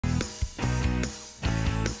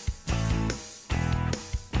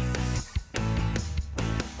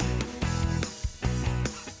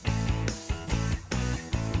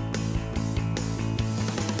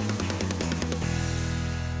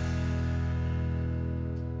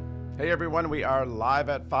Hey everyone, we are live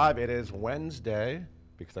at 5. It is Wednesday,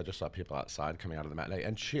 because I just saw people outside coming out of the matinee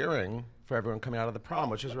and cheering for everyone coming out of the prom,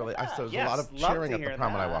 which is really, there was a lot of cheering at the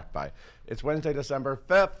prom when I walked by. It's Wednesday, December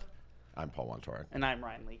 5th. I'm Paul Wontorek. And I'm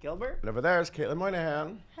Ryan Lee Gilbert. And over there is Caitlin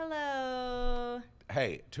Moynihan. Hello.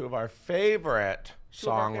 Hey, two of our favorite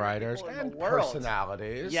songwriters and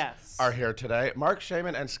personalities are here today. Marc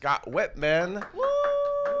Shaiman and Scott Wittman. Woo!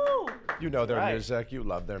 You know their music. You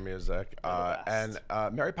love their music. And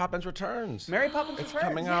Mary Poppins Returns. Mary Poppins It's Returns.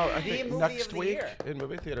 coming out, I think, next week in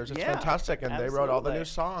movie theaters. It's fantastic. And they wrote all the new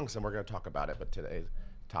songs, and we're going to talk about it. But today's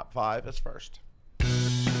top 5 is first.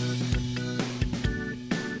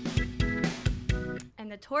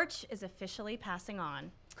 And the torch is officially passing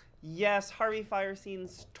on. Yes, Harvey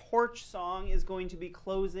Fierstein's Torch song is going to be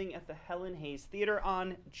closing at the Helen Hayes Theater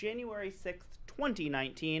on January 6th,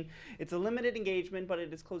 2019. It's a limited engagement, but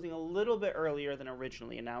it is closing a little bit earlier than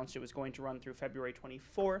originally announced. It was going to run through February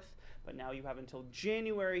 24th, but now you have until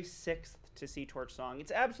January 6th to see Torch Song.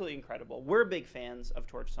 It's absolutely incredible. We're big fans of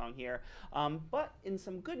Torch Song here. But in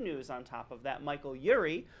some good news on top of that, Michael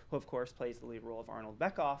Urie, who of course plays the lead role of Arnold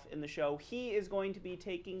Beckoff in the show, he is going to be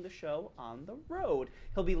taking the show on the road.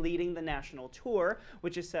 He'll be leading the national tour,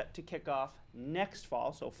 which is set to kick off next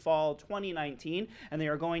fall, so fall 2019, and they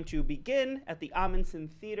are going to begin at the Amundsen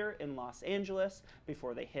Theater in Los Angeles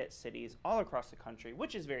before they hit cities all across the country,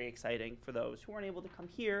 which is very exciting for those who aren't able to come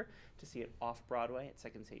here to see it off-Broadway at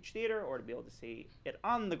Second Stage Theater or to be able to see it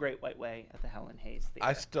on the Great White Way at the Helen Hayes Theater.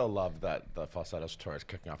 I still love that the Falsettos tour is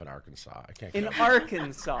kicking off in Arkansas. I can't. In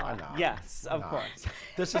Arkansas, yes, of course.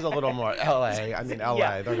 This is a little more L.A. I mean,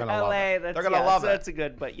 L.A. They're gonna love it. They're gonna love it. That's a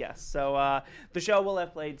good, but yes. So the show will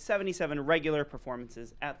have played 77 regular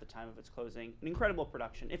performances at the time of its closing. An incredible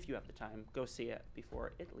production. If you have the time, go see it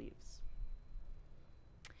before it leaves.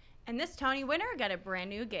 And this Tony winner got a brand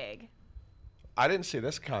new gig. I didn't see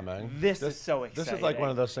this coming. This is so exciting. This is like one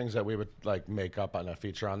of those things that we would like make up on a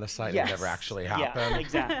feature on the site and never actually happen. Yeah,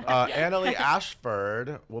 exactly. Annalee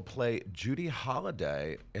Ashford will play Judy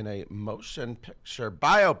Holliday in a motion picture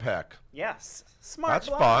biopic. Yes, smart. That's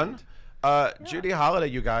blonde. fun. Judy Holliday,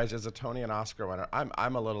 you guys, is a Tony and Oscar winner.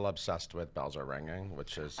 I'm a little obsessed with Bells Are Ringing,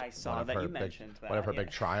 which is one of her big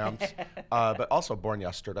triumphs. But also Born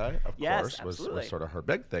Yesterday, of course, was sort of her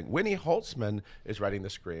big thing. Winnie Holtzman is writing the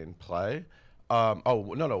screenplay.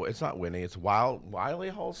 No, it's not Winnie. It's Wiley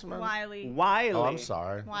Holtzman. Wiley. Oh, I'm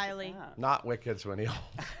sorry. Wiley. Yeah. Not Wicked's Winnie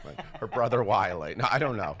Holtzman. Her brother Wiley. No, I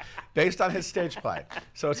don't know. Based on his stage play.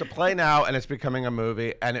 So it's a play now, and it's becoming a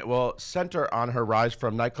movie, and it will center on her rise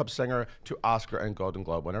from nightclub singer to Oscar and Golden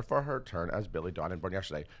Globe winner for her turn as Billy Dawn in Born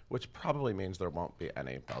Yesterday, which probably means there won't be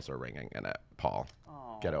any Bells Are Ringing in it, Paul.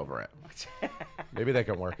 Get over it. Maybe they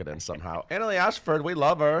can work it in somehow. Annalee Ashford, we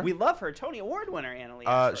love her. We love her. Tony Award winner, Annalee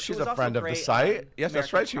Ashford. She's a friend of the site. Yes,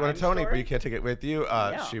 that's right. She won a Tony, but you can't take it with you.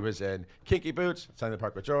 She was in Kinky Boots, Sunny in the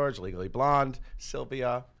Park with George, Legally Blonde,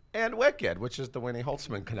 Sylvia, and Wicked, which is the Winnie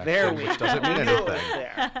Holtzman connection, which doesn't mean anything.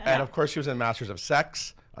 And of course, she was in Masters of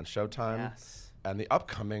Sex on Showtime. Yes. And the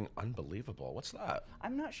upcoming Unbelievable. What's that?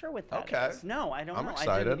 I'm not sure what that is. No, I don't know. I'm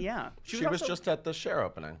excited. She was just at the Cher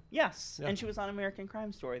opening. Yes, and she was on American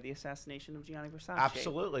Crime Story, the assassination of Gianni Versace.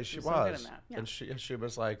 Absolutely, she was. And she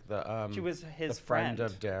was like the she was his friend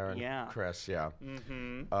of Darren Chris.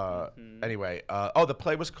 Anyway, the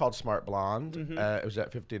play was called Smart Blonde. It was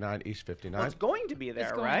at 59 East 59. Well, it's going to be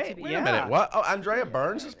there, right? Wait a minute. What? Oh, Andrea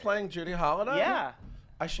Burns is playing Judy Holliday? Yeah.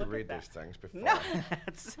 I should read these things before.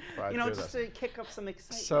 No, just to kick up some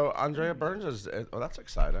excitement. So Andrea Burns is, that's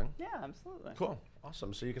exciting. Yeah, absolutely. Cool,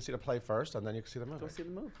 awesome. So you can see the play first, and then you can see the movie. Go see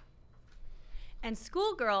the movie. And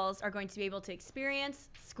schoolgirls are going to be able to experience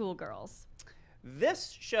schoolgirls.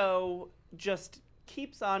 This show just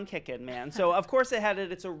keeps on kicking, man. So of course it had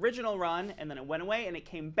its original run, and then it went away, and it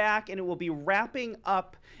came back, and it will be wrapping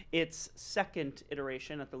up its second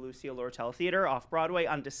iteration at the Lucille Lortel Theater off Broadway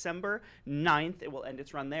on December 9th. It will end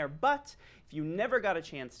its run there. But if you never got a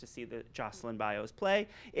chance to see the Jocelyn Bios play,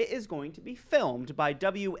 it is going to be filmed by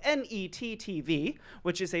WNET-TV,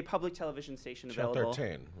 which is a public television station available. Channel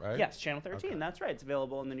 13, right? Yes, Channel 13. Okay. That's right. It's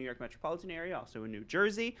available in the New York metropolitan area, also in New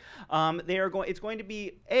Jersey. It's going to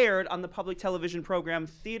be aired on the public television program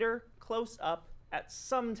Theater Close Up at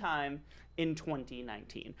some time in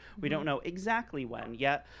 2019. We don't know exactly when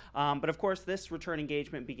yet, but of course this return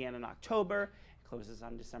engagement began in October. It closes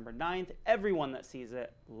on December 9th. Everyone that sees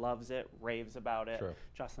it loves it, raves about it. Sure.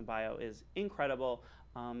 Jocelyn Bio is incredible,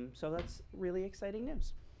 so that's really exciting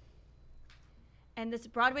news. And this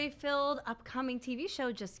Broadway-filled upcoming TV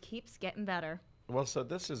show just keeps getting better. Well, so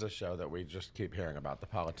this is a show that we just keep hearing about, The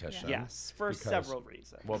Politician. Yes, for several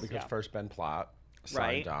reasons. Well, because first Ben Platt,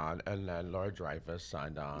 signed on, and then Laura Dreyfus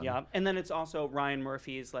signed on. Yeah, and then it's also Ryan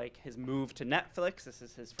Murphy's like his move to Netflix. This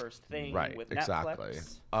is his first thing with exactly.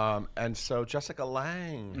 Netflix. And so Jessica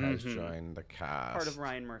Lange has joined the cast. Part of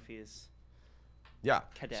Ryan Murphy's. Yeah.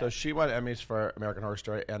 Cadet. So she won Emmys for American Horror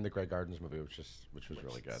Story and the Grey Gardens movie, which was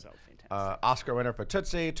really good. So fantastic. Oscar winner for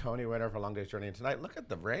Tootsie, Tony winner for Long Day's Journey into Night. Look at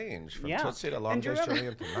the range from Tootsie to Long Day's Journey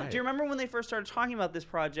into Night. Do you remember when they first started talking about this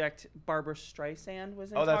project? Barbara Streisand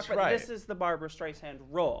was in Oh, that's right. This is the Barbara Streisand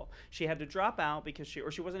role. She had to drop out because she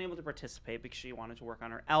wasn't able to participate because she wanted to work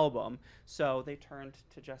on her album. So they turned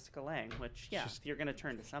to Jessica Lange, which you're going to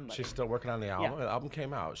turn to somebody. She's still working on the album. The album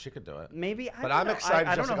came out. She could do it. Maybe. But I'm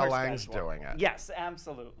excited Jessica Lange's doing it. Yes,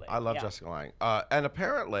 absolutely. I love Jessica Lange. And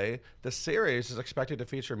apparently, the series is expected to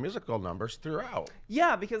feature musical numbers throughout.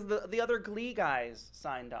 Yeah, because the other Glee guys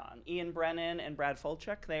signed on. Ian Brennan and Brad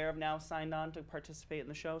Fulchek, they have now signed on to participate in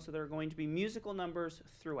the show, so there are going to be musical numbers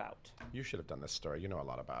throughout. You should have done this story. You know a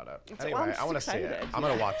lot about it. Well, I want to see it. I'm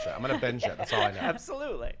going to watch it. I'm going to binge it. That's all I know.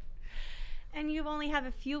 Absolutely. And you only have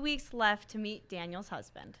a few weeks left to meet Daniel's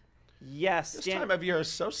husband. Yes. This time of year is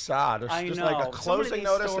so sad. There's just know. like a closing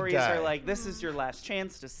notice stories a day. are like, this is your last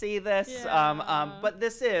chance to see this. But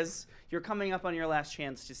you're coming up on your last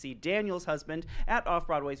chance to see Daniel's Husband at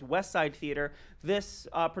Off-Broadway's West Side Theater. This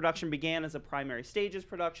production began as a primary stages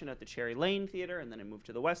production at the Cherry Lane Theater, and then it moved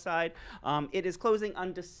to the West Side. It is closing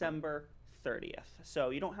on December 30th. So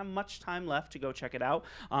you don't have much time left to go check it out.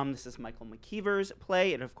 This is Michael McKeever's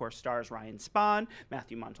play. It, of course, stars Ryan Spahn,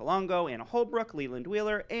 Matthew Montalongo, Anna Holbrook, Leland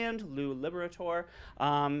Wheeler, and Lou Liberator.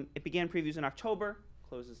 It began previews in October,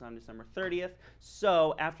 closes on December 30th.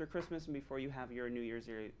 So after Christmas and before you have your New Year's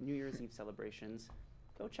Eve celebrations,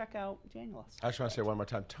 go check out Daniel's. I just want to say one more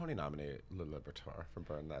time, Tony nominated Lou Liberator from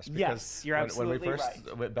Burn This. Yes, you're absolutely right.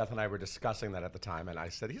 When we first, Beth and I were discussing that at the time, and I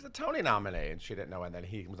said, he's a Tony nominee, and she didn't know, and then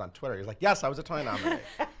he was on Twitter. He was like, yes, I was a Tony nominee.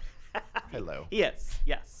 Hey, Lou. Yes.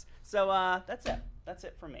 So that's it. That's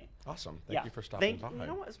it for me. Awesome. Thank you for stopping by. You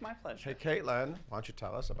know what? It's my pleasure. Hey, Caitlin, why don't you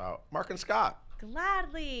tell us about Mark and Scott?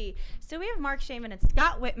 Gladly. So we have Marc Shaiman and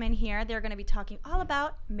Scott Wittman here. They're going to be talking all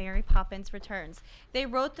about Mary Poppins Returns. They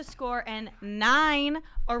wrote the score and 9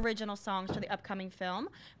 original songs for the upcoming film.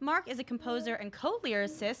 Mark is a composer and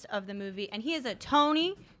co-lyricist of the movie, and he is a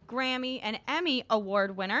Tony, Grammy, and Emmy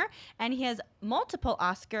Award winner, and he has multiple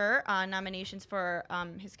Oscar nominations for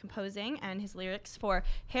his composing and his lyrics for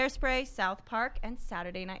Hairspray, South Park, and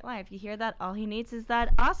Saturday Night Live. You hear that? All he needs is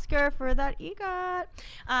that Oscar for that EGOT.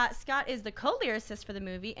 Scott is the co-lyricist for the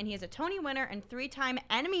movie, and he is a Tony winner and 3-time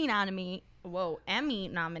Emmy nominee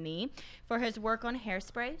for his work on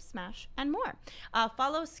Hairspray, Smash, and more.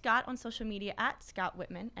 Follow Scott on social media at Scott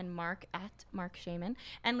Wittman and Mark at Marc Shaiman,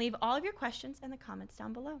 and leave all of your questions in the comments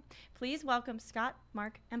down below. Please welcome Scott,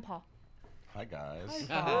 Mark, and Paul. Hi guys.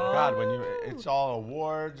 Hi, God, it's all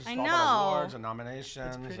awards. I all know. about awards and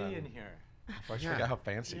nominations. It's pretty in here. I forget how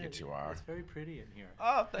fancy you two are. It's very pretty in here.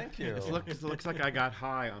 Oh, thank you. It looks like I got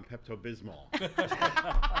high on Pepto-Bismol.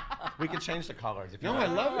 We can change the colors if you No, want.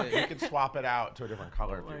 I love it. You can swap it out to a different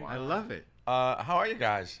color if you want. I love it. How are you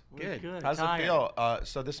guys? We're good. How's Tired. it feel?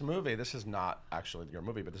 So this movie, this is not actually your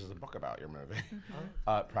movie, but this is a book about your movie.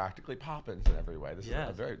 Practically Poppins in every way. This is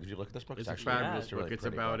a very. Did you look at this book? It's a actually fabulous really book. It's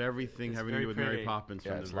pretty about book. everything It's having to very do with Mary pretty. Poppins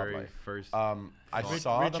Yeah, from it's the very lovely. first. I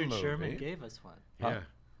saw the Richard movie. Sherman gave us one. Yeah,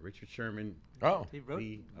 Richard Sherman. Oh, He wrote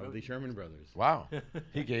Of the Sherman Brothers. wow.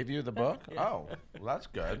 He gave you the book? Oh, well, that's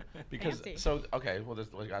good. Because Fancy.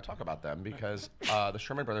 we got to talk about them because the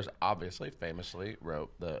Sherman Brothers obviously famously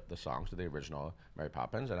wrote the songs to the original Mary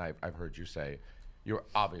Poppins, and I've heard you say you're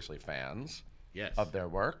obviously fans. Yes. Of their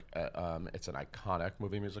work. It's an iconic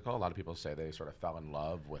movie musical. A lot of people say they sort of fell in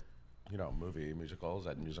love with, movie musicals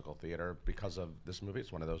and musical theater because of this movie.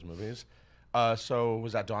 It's one of those movies. So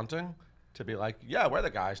was that daunting to be like, yeah, we're the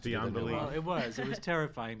guys to Beyond do the new belief. Well, it was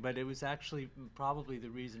terrifying, but it was actually probably the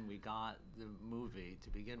reason we got the movie to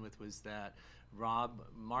begin with was that Rob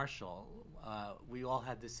Marshall, we all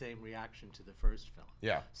had the same reaction to the first film.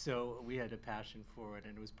 Yeah. So we had a passion for it,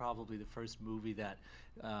 and it was probably the first movie that,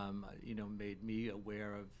 made me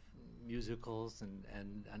aware of musicals,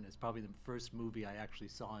 and it's probably the first movie I actually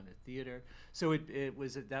saw in a theater. So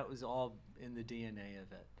that was all in the DNA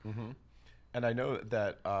of it. Mm-hmm. And I know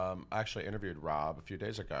that I actually interviewed Rob a few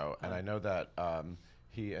days ago, and I know that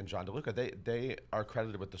he and John DeLuca, they are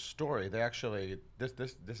credited with the story. They actually this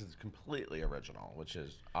is completely original, which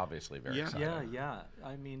is obviously very exciting. Yeah.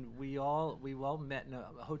 I mean, we all met in a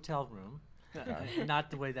hotel room,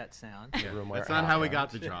 Not the way that sounds. The room where That's it not how we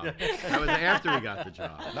happened. got the job. That was after we got the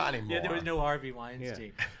job. Not anymore. Yeah, there was no Harvey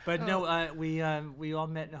Weinstein. But no, we all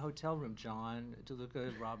met in a hotel room. John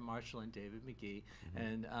DeLuca, Rob Marshall, and David McGee,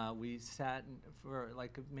 and we sat for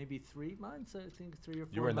like maybe 3 months. I think 3 or 4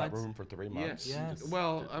 months. You were in that room for 3 months. Yes.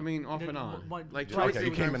 Well, I mean, off and on. Like Okay, twice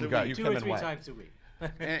you came and go. You 2 came or and 3 went. times a week.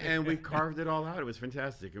 and we carved it all out. It was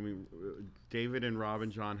fantastic. I mean, David and Rob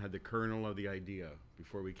and John had the kernel of the idea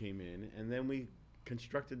before we came in, and then we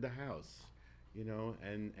constructed the house, you know,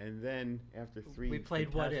 and then after 3 We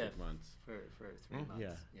played What fantastic If months, for 3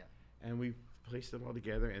 months. Yeah. and we placed it all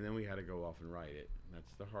together, and then we had to go off and write it.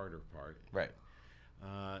 That's the harder part. Right.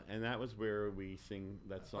 And that was where we sing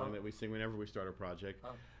that song that we sing whenever we start a project. Oh.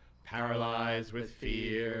 Paralyzed with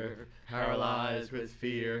fear, paralyzed with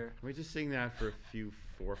fear. We just sing that for a few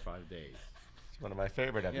 4 or 5 days. It's one of my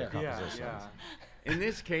favorite of your compositions. In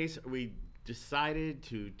this case, we decided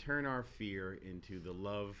to turn our fear into the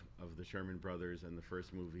love of the Sherman Brothers and the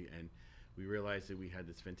first movie, and we realized that we had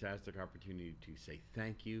this fantastic opportunity to say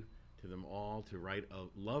thank you to them all, to write a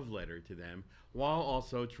love letter to them, while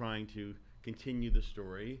also trying to continue the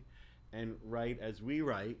story and write as we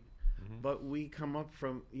write. But we come up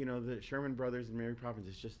from, you know, the Sherman Brothers and Mary Poppins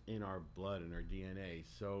is just in our blood and our DNA.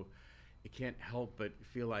 So it can't help but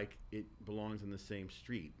feel like it belongs in the same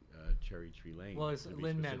street, Cherry Tree Lane. Well, as to be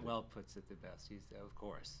Lin-Manuel puts it the best, he's of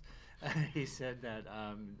course. He said that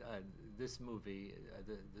this movie,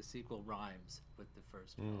 the sequel rhymes with the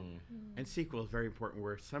first film. And sequel is very important,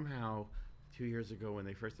 where somehow 2 years ago when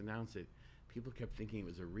they first announced it, people kept thinking it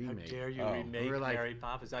was a How remake. dare you Oh. remake We're like- Mary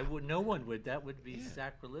Poppins? No one would. That would be Yeah.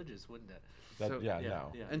 sacrilegious, wouldn't it? That, So- yeah, yeah,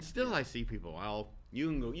 no. yeah. And still I see people, you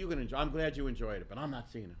can go, you can enjoy, I'm glad you enjoyed it, but I'm not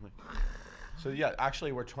seeing it. I'm like, So yeah,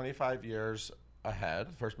 actually, we're 25 years ahead.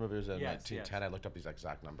 The first movie was in Yes, 1910. I looked up these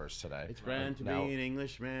exact numbers today. it's grand to Now- be an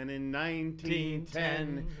Englishman in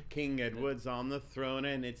 1910. King Edward's on the throne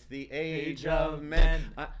and it's the age of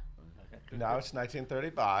men. Now it's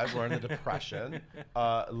 1935. We're in the Depression.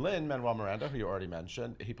 Lin-Manuel Miranda, who you already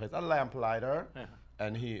mentioned, he plays a lamplighter,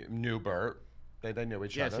 and he knew Bert. They knew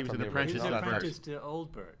each Yes, other. he was from an the apprentice He's original. an of Bert. apprentice to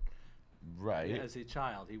old Bert. Right. As a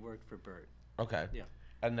child, he worked for Bert. Okay. Yeah.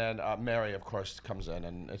 And then Mary, of course, comes in,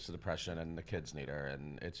 and it's the Depression, and the kids need her,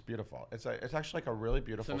 and it's beautiful. It's actually like a really So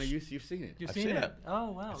beautiful. now you've seen it. You've I've seen seen it? it.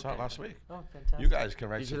 Oh, wow. I saw it last week. Oh, fantastic. You guys can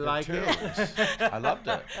write Did some you good like it? tunes. I loved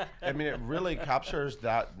it. I mean, it really captures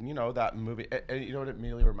that, you know, that movie. And you know what it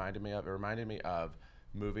immediately reminded me of? It reminded me of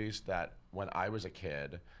movies that when I was a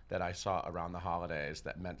kid that I saw around the holidays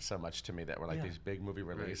that meant so much to me, that were like Yeah. these big movie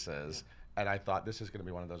releases. And I thought, this is going to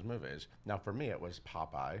be one of those movies. Now, for me, it was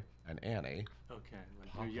Popeye and Annie. Okay.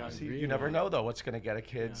 Well, you're young. See, you never know though what's going to get a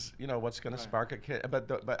kid's, you know, what's going to spark a kid.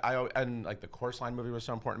 And like the Chorus Line movie was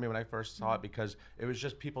so important to me when I first saw it, because it was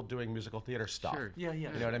just people doing musical theater stuff. Sure. Yeah,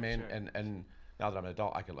 yeah. You know what I mean? Sure. And now that I'm an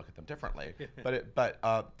adult, I can look at them differently.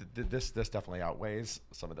 This definitely outweighs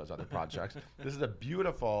some of those other projects. This is a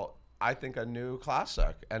beautiful, I think, a new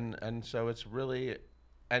classic, and so it's really,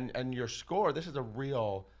 and your score. This is a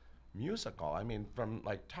real musical. I mean, from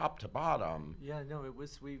like top to bottom. Yeah, no, it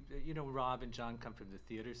was, Rob and John come from the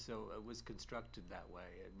theater, so it was constructed that way.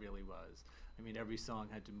 It really was. I mean, every song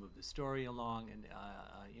had to move the story along, and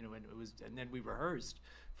and it was, and then we rehearsed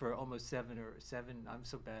for almost seven. I'm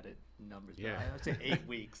so bad at numbers. Yeah. But I would say 8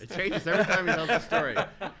 weeks. It changes every time he tells the story.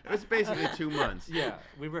 It was basically 2 months. Yeah,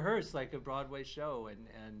 we rehearsed like a Broadway show,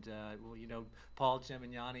 and Paul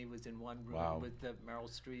Giamatti was in one room Wow. with Meryl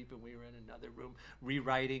Streep, and we were in another room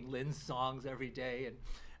rewriting Lynn's songs every day, and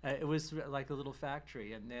it was like a little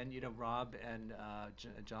factory. And then Rob and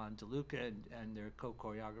John DeLuca and their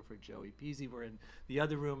co-choreographer Joey Peasy were in the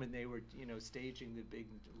other room, and they were staging the big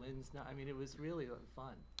Lynn's. I mean, it was really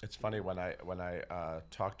fun. It's funny when I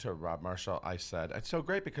talked to Rob Marshall, I said it's so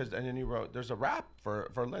great because, and then he wrote, there's a rap for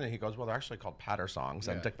Lynn, and he goes, well, they're actually called patter songs,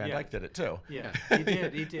 and Yeah. Dick Van Yeah. Dyke did it too. Yeah, he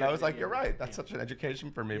did. And I was like, yeah, you're right. That's yeah. such an education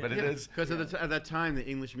for me, Yeah. but it Yeah. is. Because at that time, the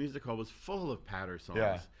English music hall was full of patter songs.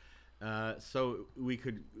 Yeah. So we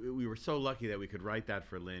were so lucky that we could write that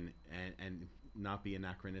for Lynn and not be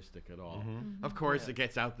anachronistic at all. Of course, it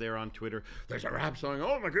gets out there on Twitter. There's a rap song.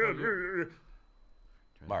 Oh my God.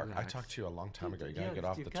 Mark, I talked to you a long time ago. You gotta Yeah, get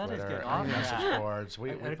off you the gotta Twitter get and off message that. boards.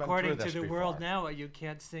 We've And been according through to this the world before. now, you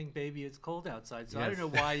can't sing "Baby It's Cold Outside," so I Yes.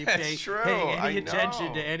 don't know why you It's pay true, any I attention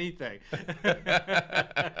know. to anything.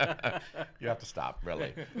 You have to stop,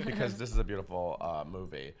 really, because this is a beautiful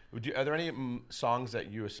movie. Are there any songs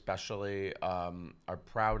that you especially are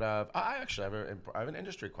proud of? I actually have an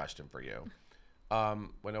industry question for you.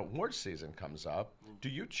 When awards season comes up, do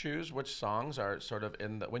you choose which songs are sort of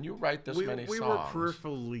in the, when you write this many we songs? were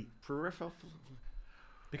peripherally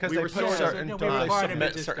Because we they were put sort of- certain, no, we don't were they part of a submit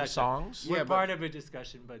certain discussion. songs? We're Yeah, but- part of a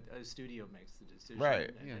discussion, but a studio makes the decision. Right.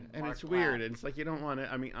 Yeah, then and Mark it's weird. Platt- And it's like you don't want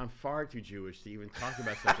to. I mean, I'm far too Jewish to even talk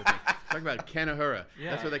about such a thing. Talk about Kanahura.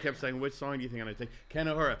 Yeah. That's what they kept saying. Which song do you think I'm gonna take?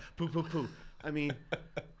 Kanahura. Poo poo poo. I mean,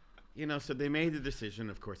 so they made the decision.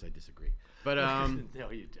 Of course, I disagree. But no,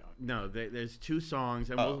 you don't. no, there's 2 songs,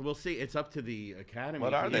 and we'll see. It's up to the Academy.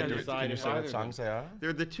 What are to they? Yeah, decide Can you if say either what of songs them- they are?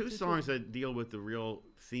 They're the 2 songs that deal with the real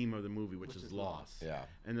theme of the movie, which is is loss. Yeah.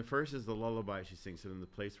 And the first is the lullaby she sings, and then the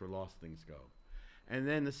place where lost things go. And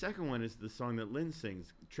then the second one is the song that Lynn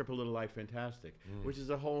sings, Triple Little Light Fantastic, which is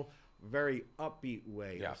a whole very upbeat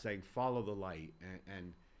way Yeah. of saying follow the light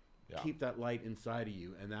and Yeah. keep that light inside of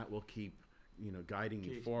you, and that will keep guiding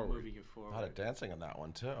you Keep forward. moving you A lot of forward. dancing in that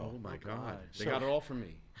one too. Oh my God! God. They So- got it all from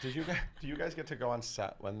me. Do you guys get to go on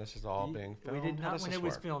set when this is all being We filmed? did How not does when this it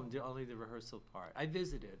was work? filmed, only the rehearsal part. I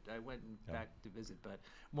visited. I went back to visit, but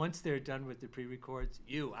once they're done with the pre-records,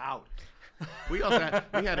 you out. We also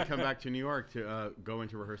had to come back to New York to go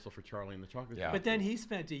into rehearsal for Charlie and the Chocolate Yeah. Factory. But then he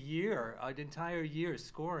spent an entire year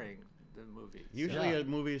scoring the movie. Usually Yeah. a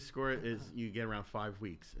movie score is you get around 5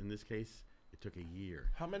 weeks. In this case, it took a year.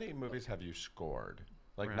 How many movies have you scored?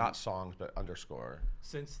 Like Around- not songs, but underscore.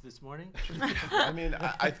 Since this morning, I mean,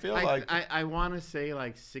 I feel like I want to say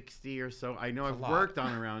like 60 or so. I know It's a I've lot. worked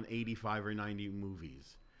on around 85 or 90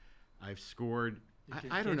 movies. I've scored.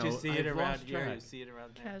 I don't know. You see it I've around lost here. track. You see it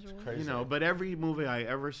around there. Casual. crazy. But every movie I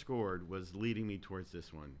ever scored was leading me towards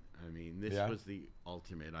this one. I mean, this Yeah. was the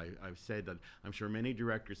ultimate. I've said that I'm sure many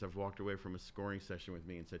directors have walked away from a scoring session with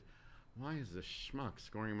me and said, "Why is this schmuck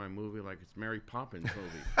scoring my movie like it's Mary Poppins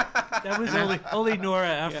movie?" That was only Nora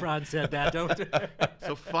Ephron said that, don't you?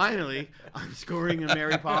 So finally, I'm scoring a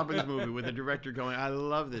Mary Poppins movie with the director going, "I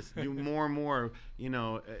love this. Do more and more."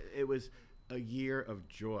 It was a year of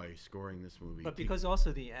joy scoring this movie. But because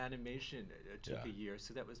also the animation took Yeah. a year,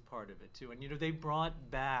 so that was part of it too. And they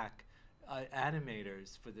brought back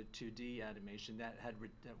animators for the 2D animation that that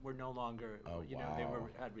were no longer, Oh, they wow.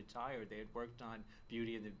 had retired. They had worked on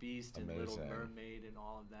Beauty and the Beast and Little Amazing. Mermaid and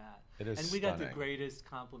all of that. It is and we got the stunning. greatest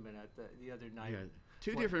compliment at the other night. Yeah,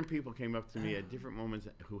 2 different people came up to me at different moments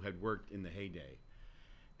who had worked in the heyday,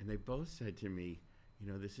 and they both said to me,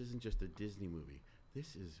 "This isn't just a Disney movie.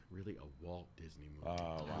 This is really a Walt Disney movie.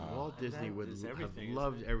 Oh, And wow. Walt And Disney that would is have everything, isn't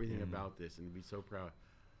loved it? everything about this and be so proud."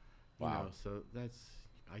 Wow. So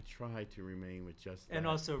I try to remain with just And that.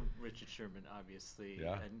 also Richard Sherman, obviously,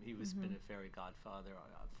 Yeah. and he was been a fairy godfather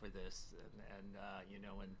for this,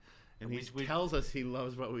 And we- he tells us he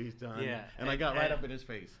loves what we've done. Yeah, And I and- got right and- up in his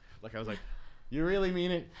face. Like I was like, "You really mean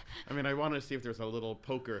it?" I mean, I wanted to see if there was a little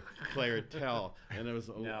poker player tell, and there was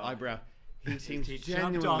a No. eyebrow. He seems he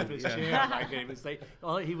genuinely. jumped off his yeah. chair. Like it was like,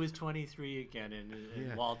 he was 23 again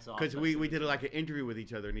in Walt's office. Because we did like an interview with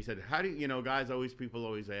each other, and he said, "How do guys? People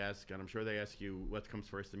always ask, and I'm sure they ask you, what comes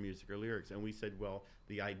first, the music or lyrics?" And we said, "Well,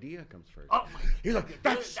 the idea comes first." Oh my! He's like,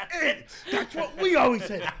 "That's it. That's what we always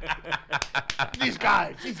said." These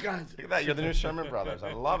guys. Look at that. You're the new Sherman Brothers.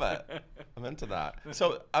 I love it. I'm into that.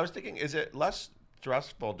 So I was thinking, is it less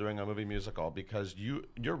stressful doing a movie musical because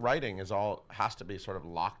your writing has to be sort of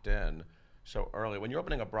locked in so early? When you're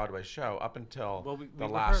opening a Broadway show, up until Well, we the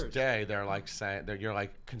last rehearsed. day, they're like saying you're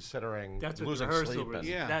like considering That's what losing the rehearsal sleep. And,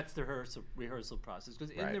 Yeah. That's the rehearsal process.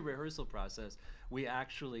 Because in Right. the rehearsal process, we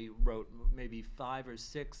actually wrote maybe 5 or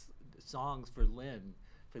 6 songs for Lynn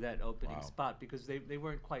for that opening Wow. spot because they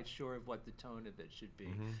weren't quite sure of what the tone of it should be.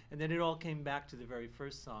 Mm-hmm. And then it all came back to the very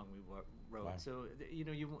first song we wrote. Wow. So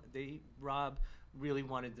Rob really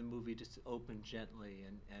wanted the movie just to open gently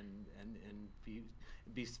and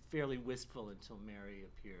be fairly wistful until Mary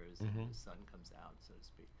appears Mm-hmm. and the sun comes out, so to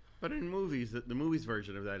speak. But in movies, the movies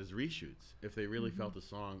version of that is reshoots. If they really felt the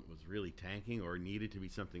song was really tanking or needed to be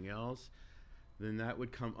something else, then that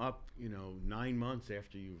would come up, 9 months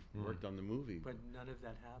after you've worked on the movie. But none of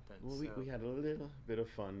that happened. Well, so. we had a little bit of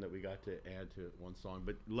fun that we got to add to one song,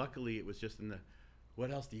 but luckily it was just in the "what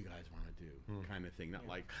else do you guys want to do" kind of thing, not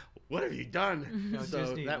like "what have you done." No, So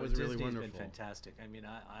Disney, that was really Disney's wonderful. been fantastic. I mean,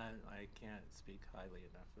 I can't speak highly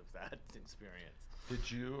enough of that experience. Did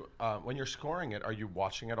you, when you're scoring it, are you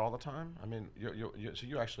watching it all the time? I mean, so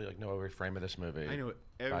you actually like know every frame of this movie. I know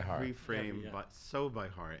by heart. every frame, Yeah. but so by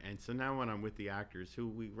heart. And so now when I'm with the actors who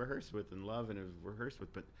we rehearse with and love and have rehearsed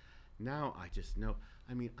with, but now I just know.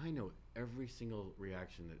 I mean, I know every single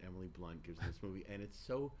reaction that Emily Blunt gives in this movie, and it's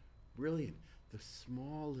so brilliant. The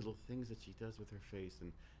small little things that she does with her face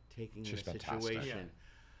and taking She's in a fantastic. situation.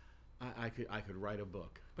 I could write a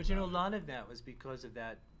book. But a lot of that was because of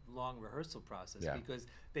that long rehearsal process Yeah. because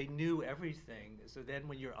they knew everything. So then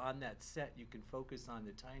when you're on that set, you can focus on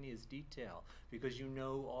the tiniest detail because you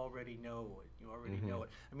already know it. You already know it.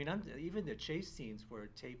 I mean, even the chase scenes were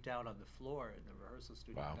taped out on the floor in the rehearsal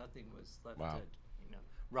studio. Wow. Nothing was left Wow. to, you know.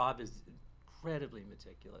 Rob is incredibly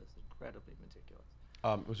meticulous, incredibly meticulous.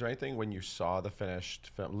 Was there anything when you saw the finished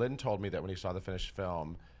film? Lynn told me that when he saw the finished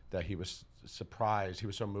film, that he was surprised. He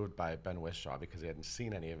was so moved by Ben Whishaw because he hadn't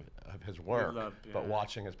seen any of his work, but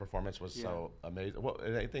watching his performance was so amazing. Well,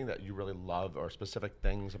 anything that you really love or specific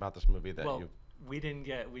things about this movie that you? We didn't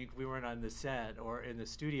get. We weren't on the set or in the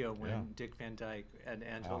studio when Dick Van Dyke and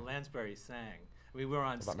Angela Lansbury sang. We were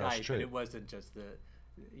on Skype, and it wasn't just the.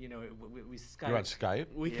 You know, we Skype. You're on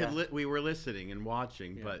Skype? We were listening and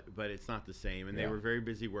watching, but it's not the same. And they were very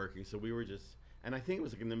busy working, so we were just. And I think it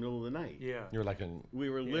was like in the middle of the night. Yeah. You were like in. We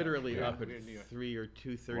were literally up at 3 or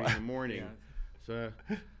 2:30 in the morning. So,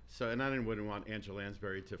 and I wouldn't want Angela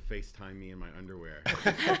Lansbury to FaceTime me in my underwear. No,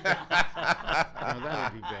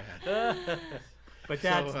 that would be bad. But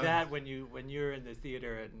that's when you're in the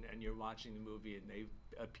theater and you're watching the movie and they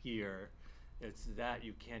appear. It's that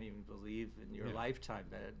you can't even believe in your lifetime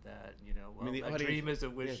that you know. Well, I mean, a dream is a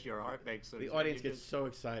wish your heart makes. So the audience gets so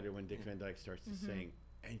excited when Dick Van Dyke starts to sing,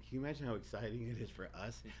 and can you imagine how exciting it is for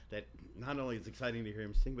us that not only is it exciting to hear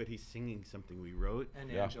him sing, but he's singing something we wrote.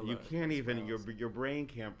 And Angela, you can't even your brain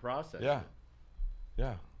can't process. Yeah,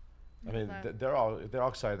 yeah. I mean, they're all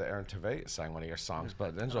excited that Aaron Tveit sang one of your songs,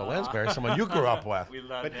 but Angela Lansbury is someone you grew up with. We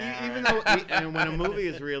love but that. Even though, and when a movie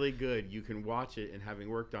is really good, you can watch it, and having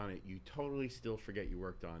worked on it, you totally still forget you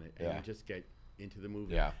worked on it, and you just get into the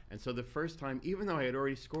movie. Yeah. And so the first time, even though I had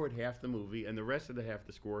already scored half the movie, and the rest of the half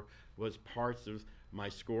the score was parts of my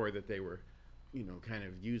score that they were, you know, kind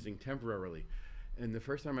of using temporarily, and the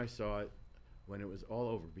first time I saw it, when it was all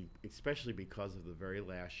over, especially because of the very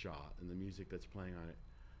last shot and the music that's playing on it,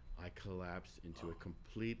 I collapsed into a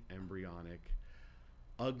complete embryonic,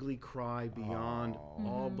 ugly cry beyond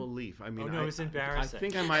all belief. I mean, it was embarrassing. I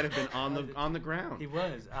think I might have been on the ground. He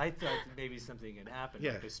was. I thought maybe something had happened,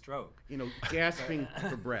 like a stroke. You know, gasping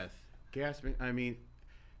for breath, gasping. I mean,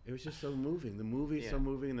 it was just so moving. The movie is so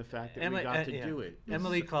moving, and the fact that we got to do it.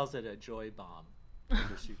 Emily calls it a joy bomb. That's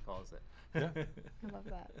what she calls it. I love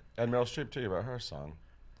that. And Meryl Streep too about her song,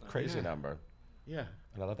 "Crazy Number." Yeah.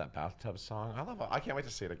 And I love that bathtub song. I can't wait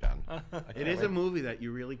to see it again. It is a movie that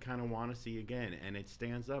you really kind of want to see again, and it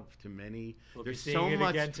stands up to many. We'll There's be so seeing it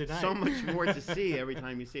much, again tonight. so much more to see every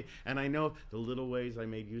time you see it. And I know the little ways I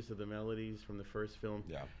made use of the melodies from the first film.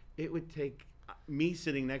 Yeah. It would take me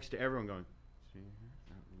sitting next to everyone going, see here,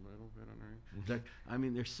 a little bit on there. Like, I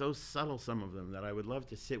mean, they're so subtle, some of them, that I would love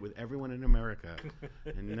to sit with everyone in America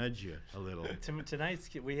and nudge you a little.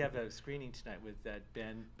 Tonight's we have a screening tonight with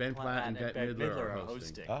Ben Platt and Bette Midler are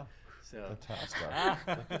hosting. Oh, so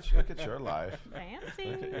fantastic. Look at your life.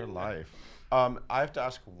 Fancy. Look at your life. I have to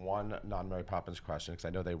ask one non-Mary Poppins question because I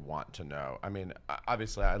know they want to know. I mean,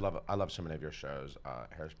 obviously, I love so many of your shows.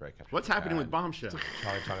 Hairspray. What's happening with Bombshell?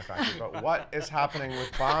 Charlie Factory. But what is happening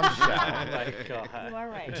with Bombshell? Oh my God. You are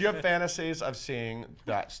right. Do you have fantasies of seeing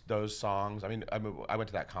those songs? I mean, I went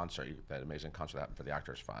to that concert, that amazing concert that happened for the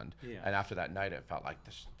Actors Fund, and after that night, it felt like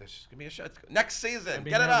this is gonna be a show. Next season,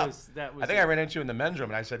 get it up. I think I ran into you in the men's room,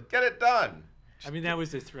 and I said, "Get it done." I mean, that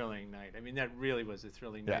was a thrilling night. I mean, that really was a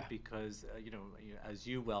thrilling night because, you know, as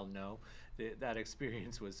you well know, that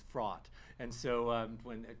experience was fraught. And so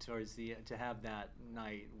when towards the to have that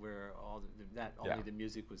night where only the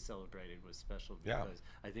music was celebrated was special because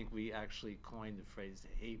I think we actually coined the phrase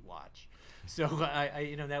 "hate watch." So I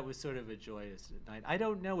you know, that was sort of a joyous night. I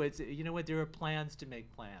don't know. It's, you know what, there are plans to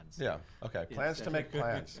make plans. Yeah. Okay. Plans to make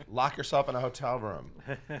plans. Lock yourself in a hotel room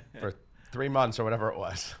for 3 months or whatever it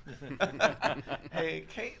was. Hey,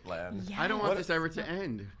 Caitlin. Yes. I don't want this ever to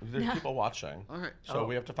end. There's people watching. All right. So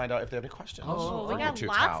we have to find out if they have any questions. Oh, we from got the two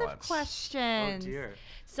lots talents. of questions. Oh dear.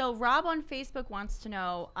 So Rob on Facebook wants to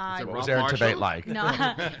know. Is it What was Rob Aaron Marshall? Tveit like?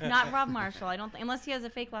 No, not Rob Marshall. I don't think, unless he has a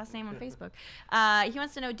fake last name on Facebook. He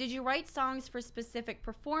wants to know: did you write songs for specific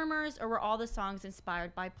performers, or were all the songs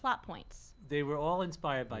inspired by plot points? They were all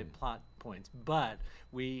inspired by plot points, but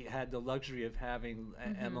we had the luxury of having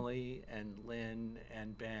Emily and Lynn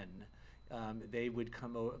and Ben. They would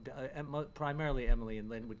come over. Primarily, Emily and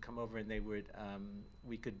Lynn would come over, and they would.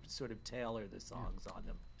 We could sort of tailor the songs on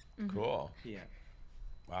them. Cool. Yeah.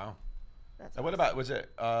 Wow. That's And what about, was it,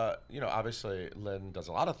 you know, obviously Lynn does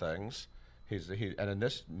a lot of things. And in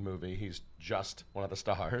this movie, he's just one of the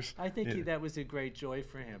stars. I think that was a great joy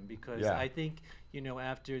for him because Yeah. I think,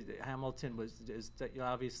 after Hamilton is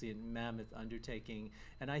obviously a mammoth undertaking,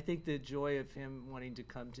 and I think the joy of him wanting to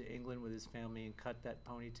come to England with his family and cut that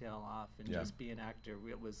ponytail off and just be an actor,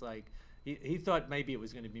 it was like he thought maybe it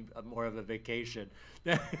was going to be more of a vacation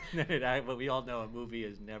than but we all know a movie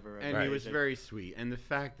is never a And vacation. he was very sweet, and the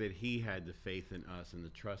fact that he had the faith in us and the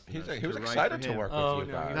trust in us He was to write excited for to him. work Oh with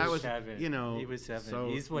you no, guys. he That was was, heaven. you know, He was heaven. so,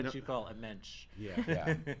 He's what no- you call a mensch. Yeah,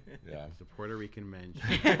 Yeah, yeah. he's a Puerto Rican mensch.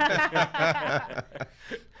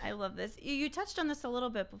 I love this. You touched on this a little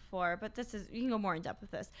bit before, but you can go more in depth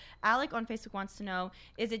with this. Alec on Facebook wants to know,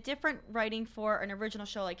 is it different writing for an original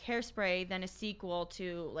show like Hairspray than a sequel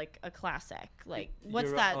to like a classic? Like, what's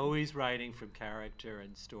You're that? always writing from character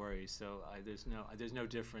and story, so there's no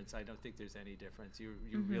difference. I don't think there's any difference. You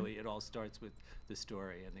really, it all starts with the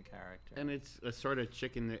story and the character. And it's a sort of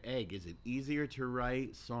chicken and egg. Is it easier to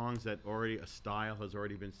write songs that a style has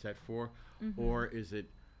already been set for, or is it,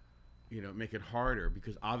 make it harder?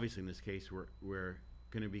 Because obviously in this case we're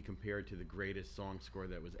going to be compared to the greatest song score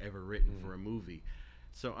that was ever written for a movie.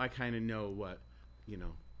 So I kind of know what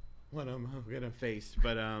I'm going to face.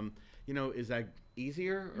 But is that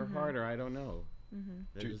easier or harder? I don't know.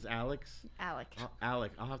 Is Alec?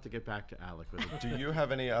 Alec. I'll have to get back to Alec with it. Do you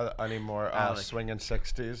have any more Alec. swinging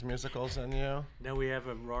 60s musicals in you? No, we have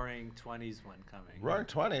a Roaring 20s one coming. Roaring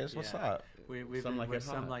 20s? What's Yeah. that? We've Some been Like with It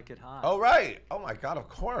Some Hot. Like It Hot. Oh, right. Oh, my God, of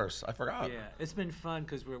course. I forgot. Yeah, it's been fun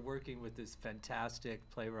because we're working with this fantastic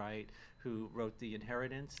playwright who wrote The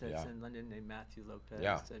Inheritance that's in London, named Matthew Lopez.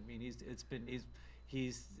 Yeah. I mean,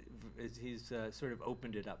 he's sort of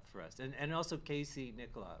opened it up for us, and also Casey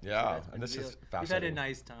Nicola. Yeah, that's and been this is we've had a fascinating.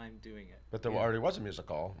 nice time doing it. But there already was a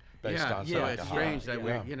musical based on So Some Like it's It Hot. strange that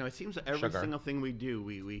Yeah. it seems that every Sugar. single thing we do,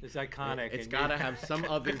 we It's iconic. It's and got to have some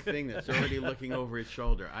other thing that's already looking over its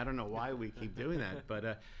shoulder. I don't know why we keep doing that, but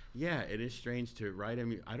it is strange to write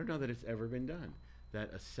I don't know that it's ever been done,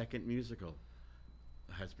 that a second musical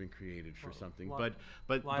has been created for something.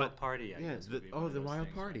 But Wild Party, I yeah, guess, would be one the of those Wild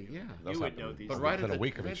things, Party, right? yeah. Those You would happen know these But things. right within at a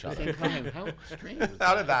week of right each at the other. same time, how strange is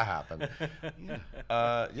How that? did that happen?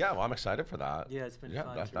 Yeah. Yeah, well, I'm excited for that. Yeah, it's been fun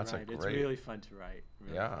to that's write. a It's great. really fun to write.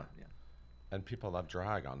 Really Yeah. fun, yeah. And people love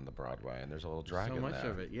drag on the Broadway, and there's a little drag So in much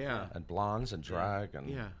there. of it, yeah. And blondes and drag and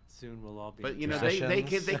Yeah. Soon we'll all be. But they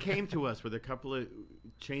musicians. came to us with a couple of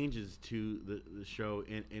changes to the show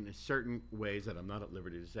in certain ways that I'm not at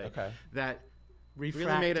liberty to say. Okay. That really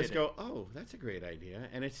made us go, oh, that's a great idea,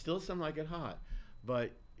 and it's still Some Like It Hot,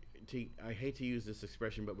 but I hate to use this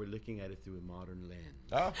expression, but we're looking at it through a modern lens.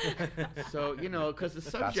 Oh, So because the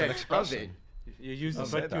that's an subject of it, expression. You used I'll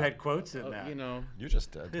but say you that. had quotes in that. You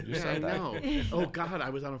just did. You Yeah, I said that. know. Oh God, I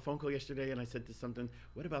was on a phone call yesterday, and I said to something,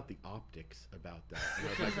 "What about the optics about that?" And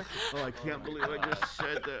I was like, "Oh, I can't believe I just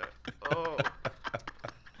said that." Oh.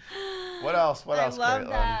 What else? What else? I love Caitlin?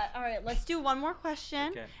 that. All right, let's do one more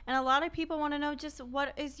question. Okay. And a lot of people want to know just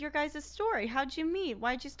what is your guys' story? How'd you meet?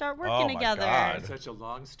 Why'd you start Oh working my together? God. It's such a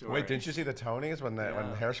long story. Wait, didn't you see the Tonys when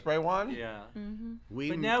Yeah. Hairspray won? Yeah. We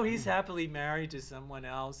But now he's happily married to someone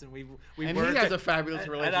else, and we and work he has at- a fabulous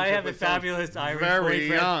relationship. And I have a with someone fabulous Irish very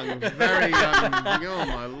boyfriend. young, very young. Oh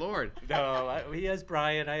my Lord. No, he has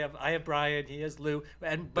Brian. I have Brian. He has Lou.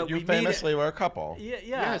 But You we famously meet. were a couple. Yeah,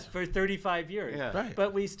 Yes. for 35 years. Yeah. Right.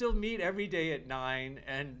 But we still meet every day at 9,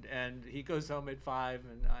 and he goes home at 5,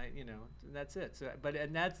 and that's it. So,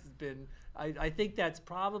 and that's been. I think that's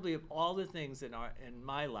probably of all the things in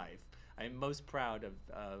my life, I'm most proud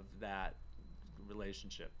of that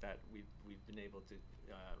relationship that we've been able to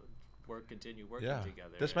continue working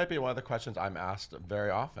together. This might be one of the questions I'm asked very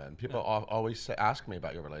often. People always ask me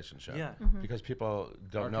about your relationship. Yeah. Because people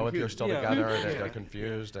don't Are know if you're confused. still Yeah. together, or Yeah. they're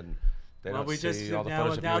confused, and they Well, don't we see just all the now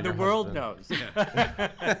photos of you now and the your world husband.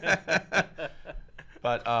 knows.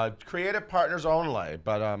 But creative partners only.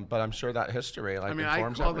 But I'm sure that history I mean,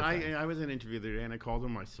 informs everything. I was in an interview the other day, and I called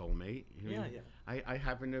him my soulmate. I mean, Yeah. I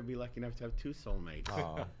happen to be lucky enough to have 2 soulmates.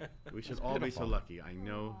 Aw. We should all be so beautiful. lucky. I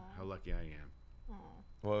know how lucky I am.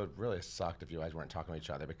 Well, it really sucked if you guys weren't talking to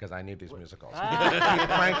each other, because I need these musicals. Ah. Keep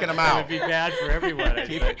cranking them That out. would be bad for everyone. I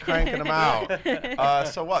Keep think. cranking them out.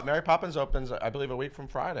 So what? Mary Poppins opens, I believe, a week from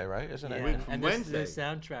Friday, right? Isn't it? Yeah, from and Wednesday. the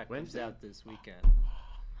soundtrack Wednesday? comes out this weekend.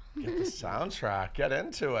 Get the soundtrack. Get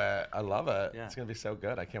into it. I love it. Yeah. It's going to be so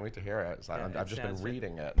good. I can't wait to hear it. Yeah, I've it just been sounds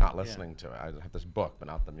reading it, not listening to it. I have this book, but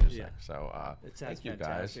not the music. Yeah. So It sounds thank you guys.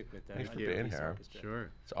 fantastic with that. Thanks for Thank you. being Police here. orchestra.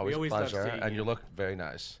 Sure. It's always a always love pleasure. seeing And you you. look very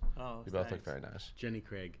nice. Oh, You both look thanks. very nice. Jenny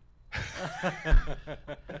Craig.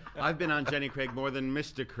 I've been on Jenny Craig more than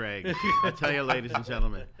Mr. Craig. I tell you, ladies and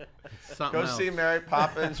gentlemen. It's something Go else. see Mary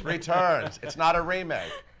Poppins Returns. It's not a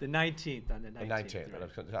remake. The 19th on the 19th. The 19th. right.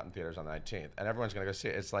 It comes out in theaters on the 19th. And everyone's going to go see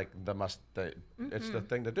it. It's like it's the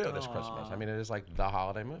thing to do this Christmas. I mean, it is like the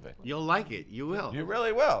holiday movie. You'll like it. You will. You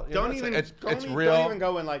really will. You know, Don't even. It's Don't real. even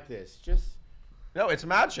go in like this. Just. No, it's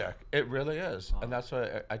magic. It really is. And that's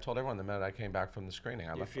what I told everyone the minute I came back from the screening.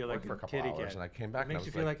 I You left feel work like for a a couple kid hours, again. and I came back. It makes and I you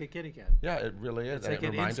was feel like, like a kid again. yeah, it really is. It's And like it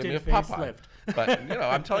an reminded me of instant Popeye. facelift. But you know,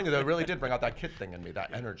 I'm telling you, that it really did bring out that kid thing in me, that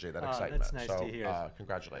energy, that Oh, excitement. that's nice so, to hear.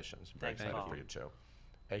 Congratulations. I'm very Thanks, excited Paul. for you too.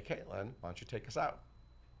 Hey, Caitlin, why don't you take us out?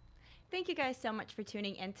 Thank you guys so much for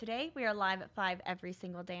tuning in today. We are live at 5 every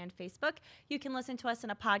single day on Facebook. You can listen to us in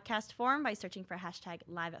a podcast form by searching for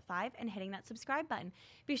 #live at 5 and hitting that subscribe button.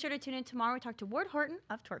 Be sure to tune in tomorrow. We talk to Ward Horton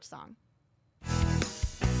of Torch Song.